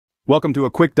Welcome to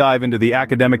a quick dive into the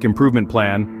Academic Improvement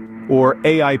Plan, or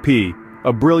AIP,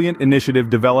 a brilliant initiative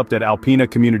developed at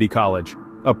Alpena Community College.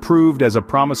 Approved as a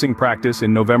promising practice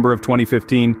in November of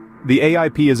 2015, the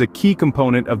AIP is a key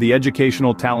component of the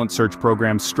Educational Talent Search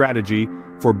Program's strategy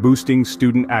for boosting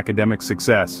student academic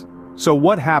success. So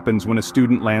what happens when a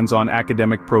student lands on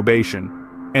academic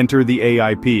probation? Enter the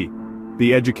AIP.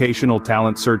 The Educational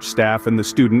Talent Search staff and the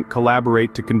student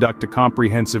collaborate to conduct a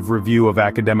comprehensive review of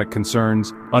academic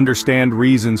concerns, understand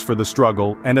reasons for the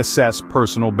struggle, and assess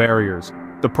personal barriers.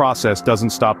 The process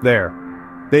doesn't stop there.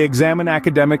 They examine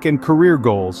academic and career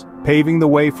goals, paving the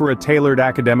way for a tailored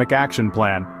academic action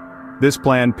plan. This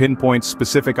plan pinpoints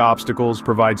specific obstacles,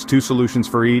 provides 2 solutions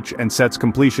for each, and sets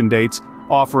completion dates,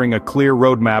 offering a clear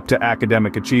roadmap to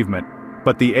academic achievement.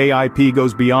 But the AIP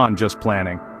goes beyond just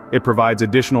planning. It provides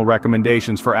additional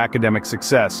recommendations for academic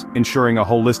success, ensuring a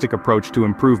holistic approach to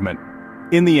improvement.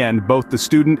 In the end, both the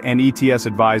student and ETS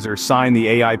advisor sign the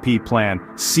AIP plan,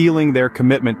 sealing their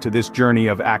commitment to this journey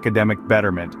of academic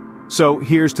betterment. So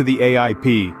here's to the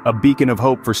AIP, a beacon of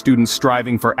hope for students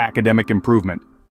striving for academic improvement.